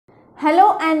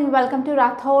Hello and welcome to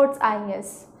Rathod's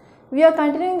IAS. We are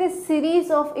continuing this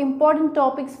series of important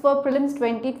topics for prelims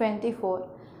 2024.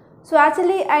 So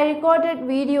actually I recorded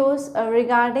videos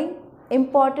regarding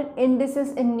important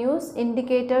indices in news,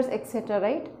 indicators, etc.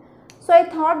 right? So I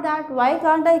thought that why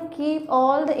can't I keep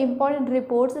all the important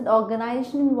reports and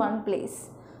organization in one place,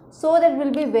 so that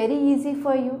will be very easy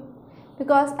for you,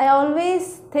 because I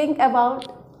always think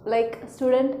about like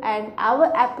student and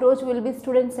our approach will be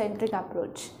student centric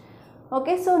approach.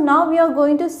 Okay, so now we are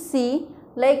going to see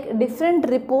like different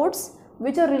reports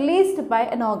which are released by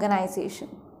an organization.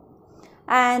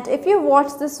 And if you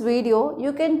watch this video,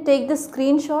 you can take the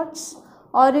screenshots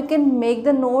or you can make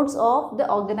the notes of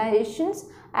the organizations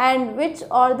and which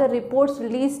are the reports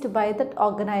released by that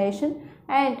organization,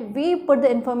 and we put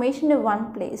the information in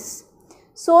one place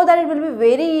so that it will be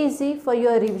very easy for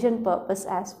your revision purpose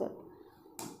as well.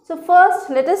 So first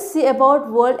let us see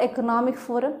about World Economic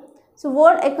Forum. So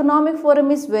World Economic Forum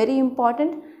is very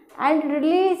important and it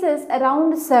releases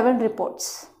around 7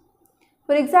 reports.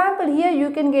 For example, here you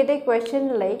can get a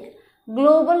question like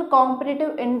Global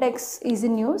Competitive Index is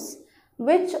in news.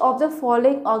 Which of the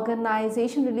following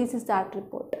organization releases that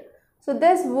report? So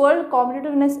this World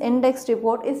Competitiveness Index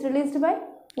report is released by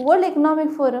World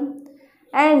Economic Forum.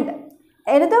 And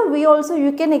another way also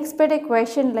you can expect a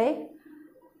question like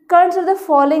consider the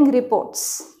following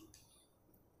reports.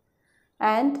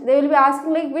 And they will be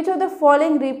asking like which of the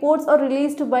following reports are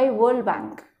released by World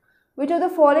Bank, which of the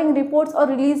following reports are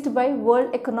released by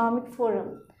World Economic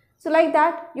Forum. So like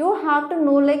that you have to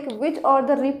know like which are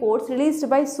the reports released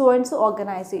by so and so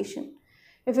organization.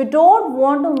 If you don't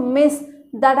want to miss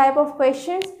that type of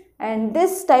questions, and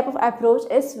this type of approach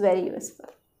is very useful.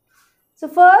 So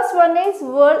first one is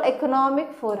World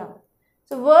Economic Forum.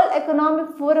 So World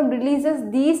Economic Forum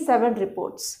releases these 7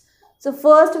 reports. So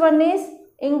first one is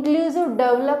Inclusive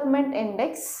Development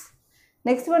Index.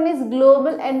 Next one is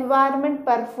Global Environment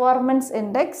Performance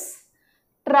Index,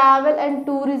 Travel and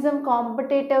Tourism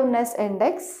Competitiveness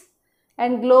Index,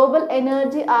 and Global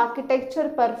Energy Architecture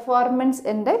Performance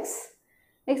Index.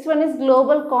 Next one is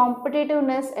Global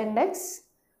Competitiveness Index,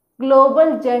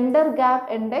 Global Gender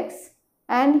Gap Index,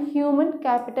 and Human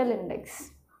Capital Index.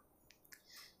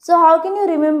 So how can you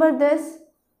remember this?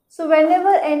 So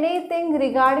whenever anything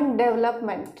regarding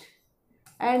development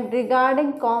and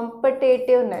regarding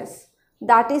competitiveness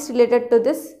that is related to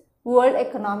this World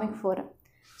Economic Forum.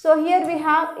 So here we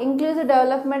have Inclusive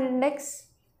Development Index,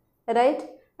 right?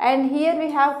 And here we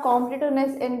have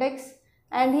Competitiveness Index,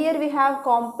 and here we have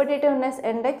Competitiveness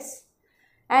Index,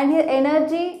 and here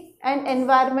Energy and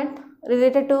Environment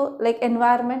related to like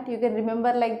environment, you can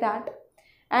remember like that.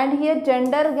 And here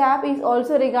Gender Gap is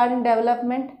also regarding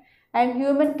development, and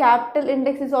Human Capital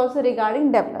Index is also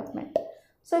regarding development.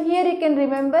 So here you can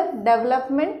remember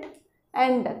development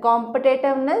and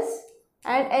competitiveness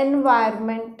and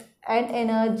environment and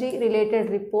energy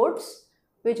related reports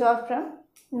which are from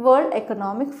World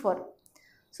Economic Forum.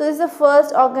 So this is the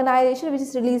first organization which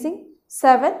is releasing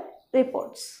 7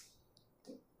 reports.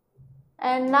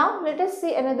 And now let us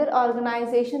see another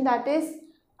organization, that is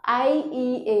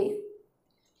IEA,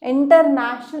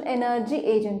 International Energy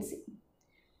Agency.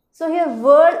 So here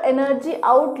World Energy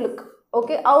Outlook.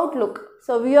 Okay, outlook.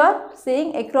 So we are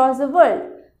seeing across the world,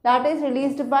 that is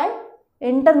released by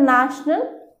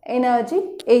International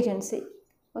Energy Agency.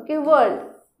 Okay, world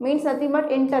means nothing but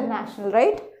international,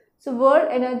 right? So World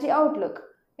Energy Outlook,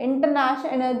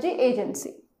 International Energy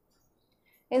Agency.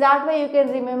 In that way you can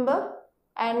remember.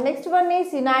 And next one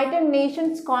is United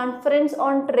Nations Conference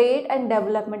on Trade and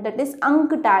Development, that is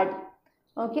UNCTAD.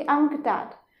 Okay,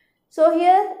 UNCTAD. So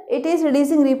here it is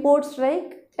releasing reports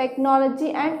like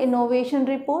Technology and Innovation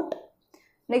Report.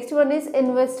 Next one is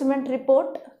Investment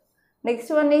Report. Next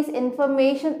one is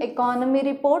Information Economy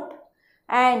Report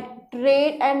and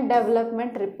Trade and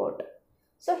Development Report.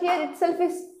 So here itself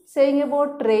is saying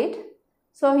about trade.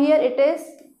 So here it is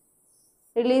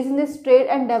releasing this trade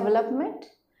and development,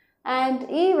 and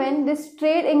even this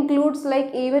trade includes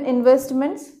like even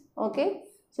investments. Okay,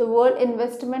 so World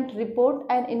Investment Report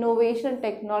and Innovation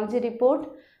Technology Report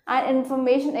and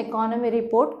Information Economy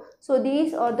Report. So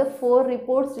these are the 4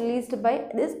 reports released by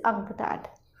this UNCTAD.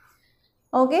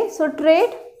 Okay, so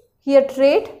trade, here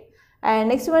trade, and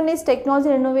next one is Technology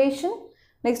and Innovation,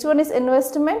 next one is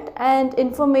Investment and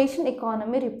Information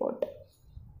Economy Report.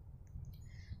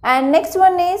 And next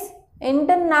one is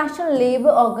International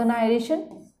Labour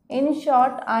Organization, in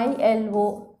short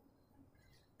ILO.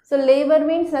 So labor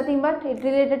means nothing but it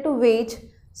related to wage.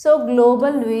 So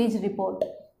Global Wage Report.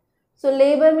 So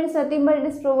labor means nothing but it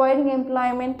is providing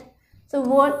employment. So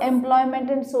World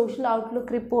Employment and Social Outlook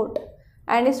Report.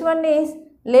 And this one is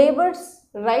Labor's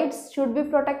rights should be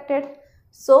protected.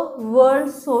 So World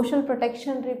Social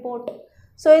Protection Report.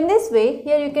 So in this way,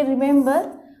 here you can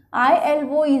remember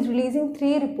ILO is releasing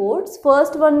 3 reports.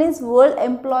 First one is World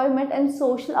Employment and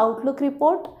Social Outlook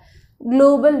Report,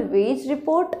 Global Wage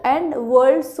Report and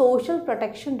World Social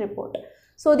Protection Report.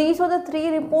 So these were the 3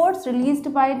 reports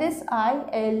released by this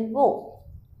ILO.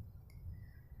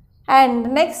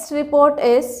 And next report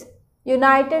is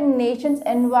United Nations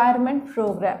Environment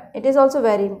Program. It is also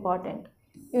very important.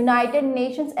 United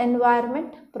Nations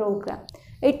Environment Program.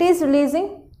 It is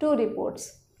releasing 2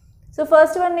 reports. So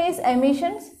first one is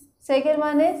emissions, second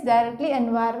one is directly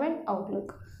environment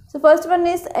outlook. So first one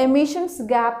is emissions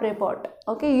gap report.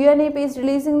 Okay, UNEP is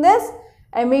releasing this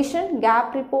emission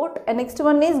gap report, and next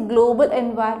one is global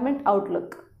environment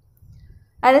outlook.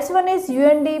 And next one is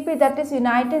UNDP, that is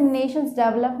United Nations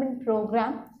Development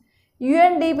Program.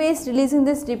 UNDP is releasing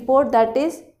this report, that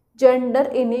is Gender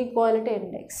Inequality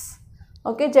Index.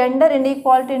 Okay, Gender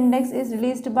Inequality Index is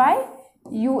released by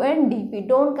UNDP.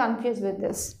 Don't confuse with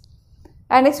this.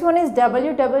 And next one is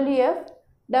WWF.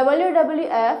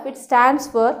 WWF, it stands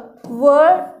for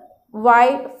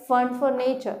Worldwide Fund for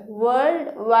Nature.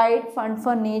 Worldwide Fund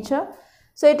for Nature.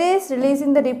 So it is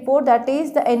releasing the report, that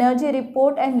is the Energy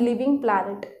Report and Living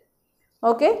Planet.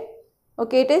 Okay,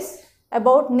 it is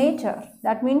about nature.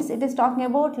 That means it is talking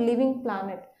about living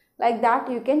planet. Like that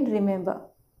you can remember.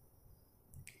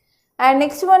 And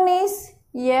next one is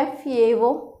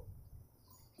FAO.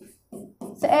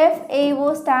 So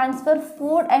FAO stands for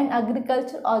Food and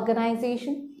Agriculture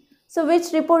Organization. So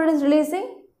which report it is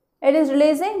releasing? It is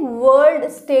releasing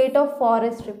World State of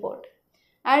Forest Report.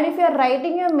 And if you are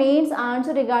writing your mains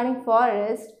answer regarding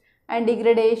forest and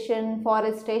degradation,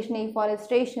 forestation,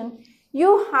 afforestation,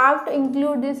 you have to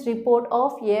include this report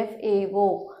of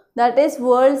FAO, that is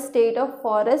World State of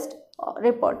Forest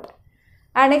Report.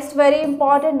 And next very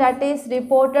important, that is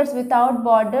Reporters Without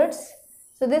Borders.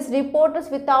 So this Reporters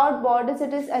Without Borders,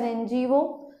 it is an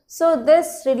NGO. So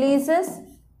this releases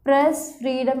Press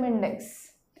Freedom Index.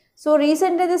 So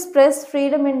recently this Press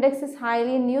Freedom Index is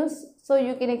highly in use. So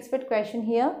you can expect question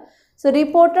here. So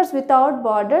Reporters Without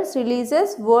Borders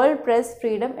releases World Press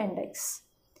Freedom Index.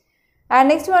 And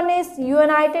next one is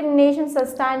United Nations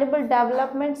Sustainable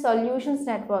Development Solutions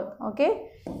Network. Okay,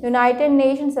 United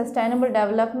Nations Sustainable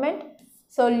Development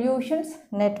Solutions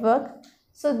Network.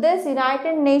 So this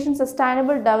United Nations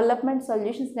Sustainable Development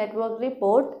Solutions Network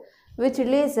report, which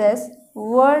releases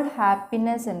World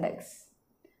Happiness Index.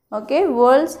 Okay,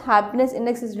 World's Happiness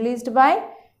Index is released by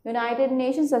United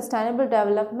Nations Sustainable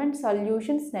Development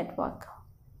Solutions Network.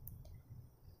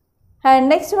 And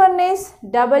next one is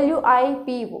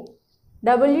WIPO.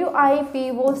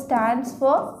 WIPO stands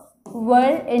for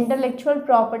World Intellectual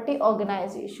Property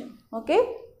Organization.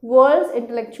 Okay, World's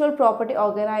Intellectual Property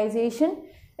Organization.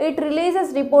 It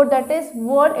releases report, that is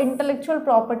World Intellectual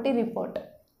Property Report.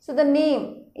 So the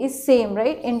name is same,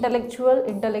 right? Intellectual,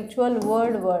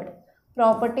 word,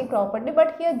 property,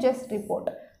 but here just report.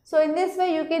 So in this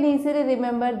way you can easily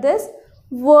remember this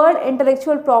World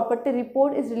Intellectual Property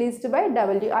Report is released by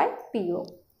WIPO.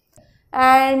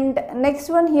 And next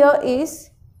one here is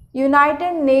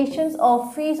United Nations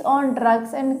Office on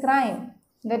Drugs and Crime,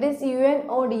 that is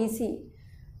UNODC.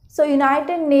 So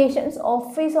United Nations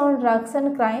Office on Drugs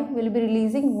and Crime will be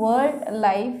releasing World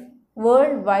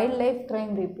Wildlife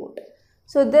Crime Report.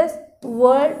 So this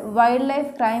World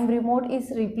Wildlife Crime Report is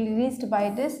released by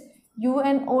this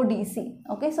UNODC.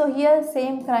 Okay, so here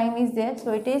same crime is there,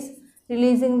 so it is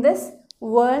releasing this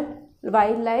World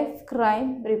Wildlife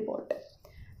Crime Report.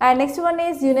 And next one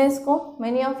is UNESCO.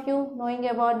 Many of you knowing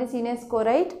about this UNESCO,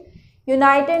 right?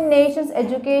 United Nations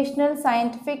Educational,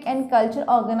 Scientific and Cultural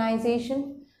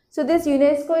Organization. So this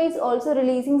UNESCO is also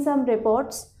releasing some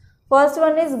reports. First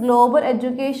one is Global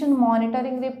Education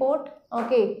Monitoring Report.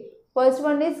 Okay, first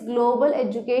one is Global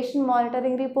Education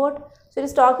Monitoring Report. So it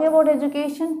is talking about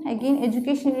education, again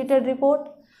education related report.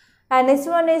 And next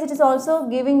one is, it is also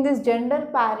giving this Gender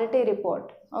Parity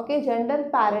Report. Okay, Gender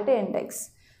Parity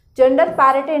Index. Gender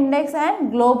Parity Index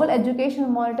and Global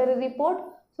Education Monitoring Report.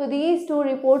 So these 2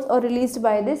 reports are released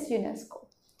by this UNESCO.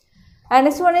 And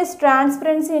next one is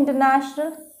Transparency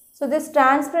International. So this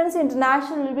Transparency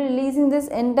International will be releasing this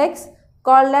index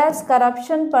called as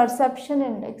Corruption Perception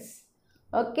Index.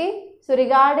 Okay, so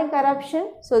regarding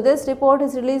corruption, so this report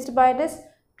is released by this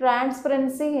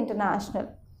Transparency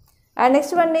International. And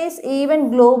next one is even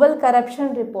Global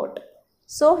Corruption Report.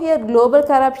 So here Global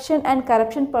Corruption and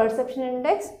Corruption Perception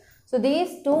Index. So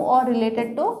these 2 are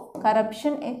related to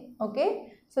corruption.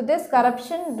 Okay, so this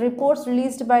corruption reports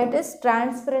released by this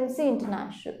Transparency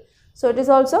International. So it is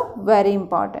also very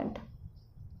important.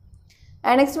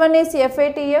 And next one is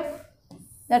FATF.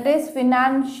 that is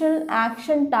Financial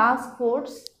Action Task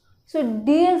Force. So it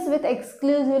deals with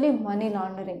exclusively money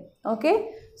laundering.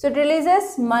 Okay, so it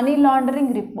releases money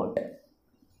laundering report.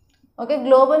 Okay,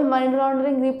 global money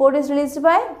laundering report is released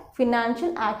by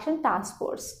Financial Action Task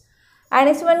Force. And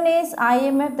next one is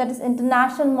IMF, that is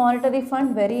International Monetary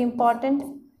Fund, very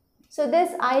important. So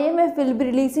this IMF will be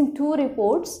releasing two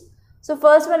reports. So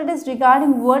first one, it is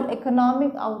regarding World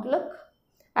Economic Outlook,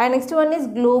 and next one is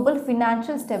Global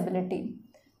Financial Stability.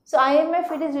 So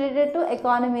IMF, it is related to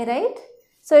economy, right?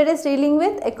 So it is dealing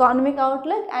with economic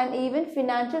outlook and even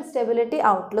financial stability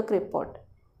outlook report.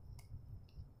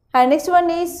 And next one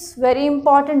is very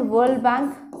important, World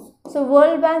Bank. So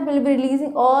World Bank will be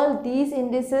releasing all these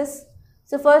indices.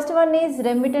 So first one is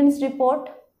remittance report,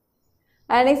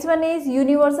 and next one is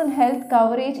Universal Health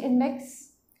Coverage Index,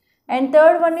 and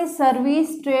third one is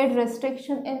Service Trade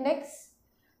Restriction Index,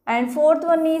 and fourth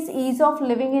one is Ease of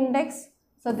Living Index.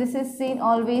 So this is seen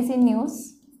always in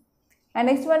news. And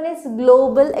next one is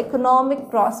Global Economic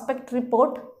Prospect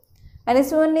Report, and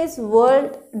next one is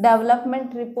World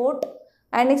Development Report,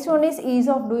 and next one is Ease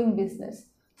of Doing Business.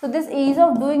 So this Ease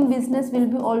of Doing Business will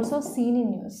be also seen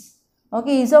in news.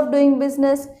 Okay, Ease of Doing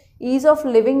Business, Ease of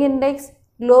Living Index,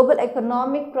 Global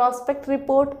Economic Prospect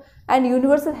Report, and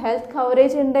Universal Health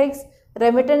Coverage Index,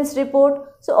 Remittance Report.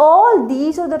 So all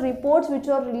these are the reports which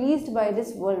are released by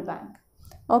this World Bank.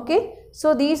 Okay,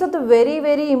 so these are the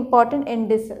very important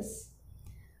indices.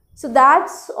 So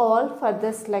that's all for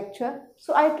this lecture.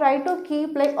 So I try to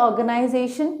keep like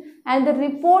organization and the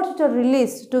reports which are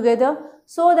released together,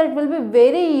 so that it will be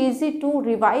very easy to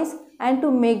revise and to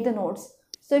make the notes.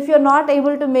 So if you are not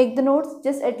able to make the notes,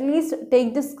 just at least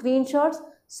take the screenshots,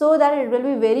 so that it will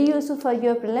be very useful for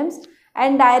your prelims.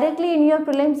 And directly in your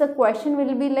prelims, the question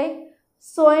will be like,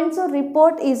 so and so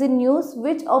report is in news,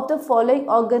 which of the following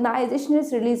organization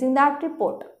is releasing that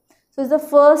report? So it's the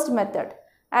first method.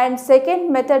 And second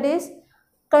method is,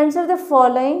 consider the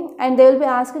following, and they will be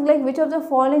asking like, which of the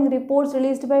following reports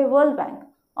released by World Bank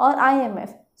or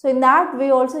IMF. So in that way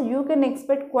also you can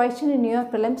expect question in your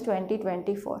prelims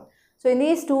 2024. So in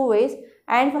these two ways,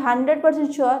 and for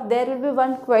 100% sure, there will be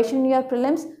one question in your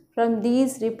prelims from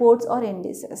these reports or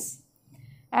indices.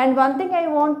 And one thing I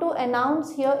want to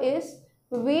announce here is,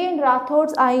 we in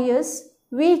Rathod's IES,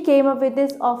 we came up with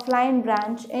this offline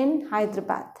branch in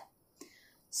Hyderabad.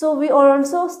 So we are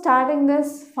also starting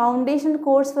this foundation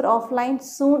course for offline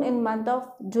soon in month of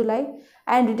July,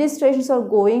 and registrations are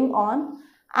going on,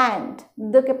 and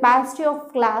the capacity of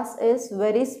class is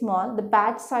very small. The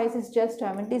batch size is just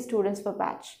 70 students per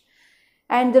batch,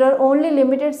 and there are only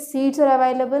limited seats are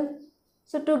available.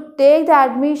 So to take the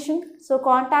admission, so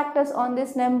contact us on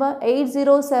this number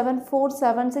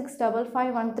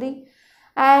 8074765513.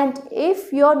 And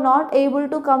if you are not able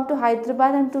to come to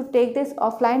Hyderabad and to take this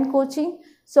offline coaching,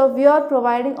 so we are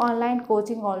providing online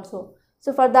coaching also.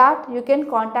 So for that, you can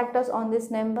contact us on this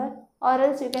number, or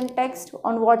else you can text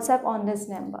on WhatsApp on this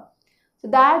number. So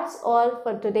that's all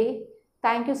for today.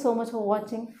 Thank you so much for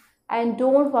watching, and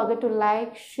don't forget to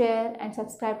like, share and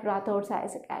subscribe to Rathod's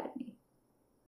IAS Academy.